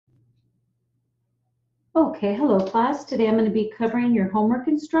Okay, hello class. Today I'm going to be covering your homework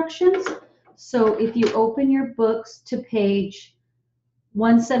instructions. So if you open your books to page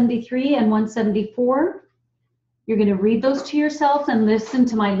 173 and 174, you're going to read those to yourself and listen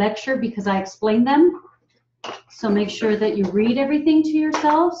to my lecture because I explained them. So make sure that you read everything to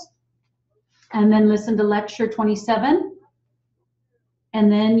yourselves and then listen to lecture 27.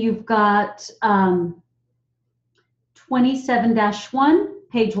 And then you've got 27-1,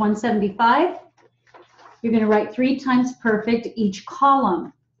 page 175. You're going to write 3 times perfect each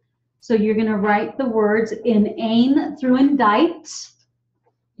column. So you're going to write the words inane through indict.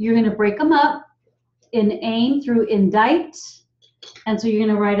 You're going to break them up, inane through indict. And so you're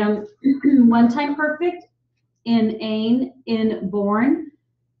going to write them 1 time perfect, inane, inborn,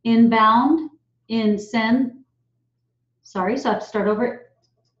 inbound, sorry, so I have to start over.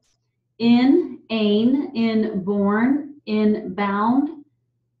 Inane, inborn, inbound,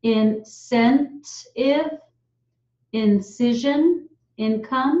 incentive, incision,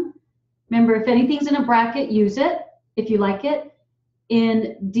 income. Remember, if anything's in a bracket, use it if you like it.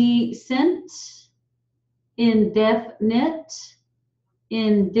 Indecent, indefinite,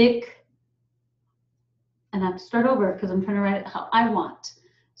 and I have to start over because I'm trying to write it how I want.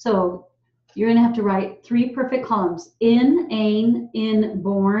 So you're going to have to write 3 perfect columns: inane,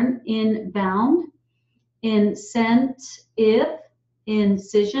 inborn, inbound, incentive,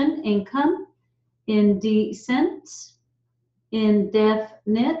 incision, income, indecent,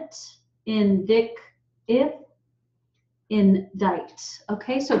 indefinite, indicative, indict.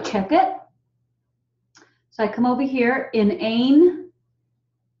 Okay, so check it. So I come over here, inane,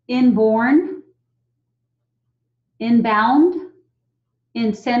 inborn, inbound,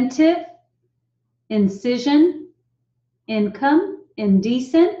 incentive, incision, income,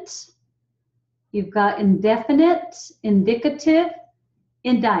 indecent. You've got indefinite, indicative,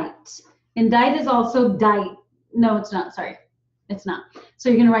 indict. Indict is also dite. No, it's not, sorry. It's not. So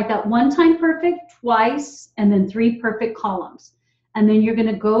you're going to write that 1 time perfect, twice, and then 3 perfect columns. And then you're going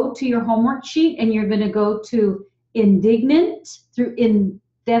to go to your homework sheet and you're going to go to indignant through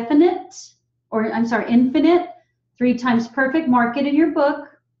indefinite, or I'm sorry, infinite, 3 times perfect. Mark it in your book.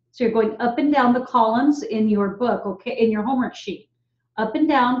 So you're going up and down the columns in your book, okay, in your homework sheet. Up and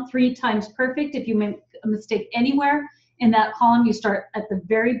down, 3 times perfect. If you make a mistake anywhere in that column, you start at the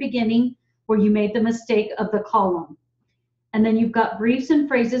very beginning where you made the mistake of the column. And then you've got briefs and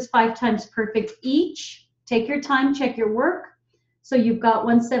phrases, 5 times perfect each. Take your time, check your work. So you've got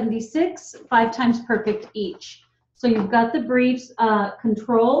 176, 5 times perfect each. So you've got the briefs,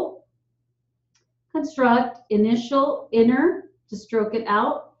 control, construct, initial, inner, to stroke it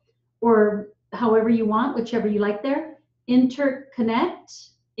out, or however you want, whichever you like there. Interconnect,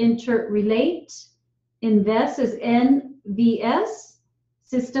 interrelate, invest is NVS,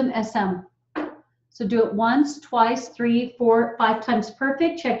 system SM. So do it once, twice, 3, 4, 5 times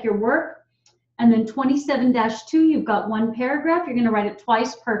perfect. Check your work. And then 27-2, you've got 1 paragraph. You're going to write it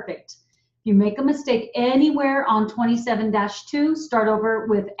twice perfect. If you make a mistake anywhere on 27-2, start over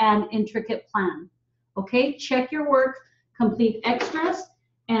with an intricate plan. Okay, check your work, complete extras,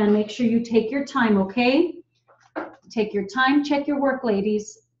 and make sure you take your time, okay? Take your time, check your work,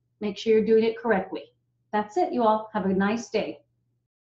 ladies. Make sure you're doing it correctly. That's it, you all. Have a nice day.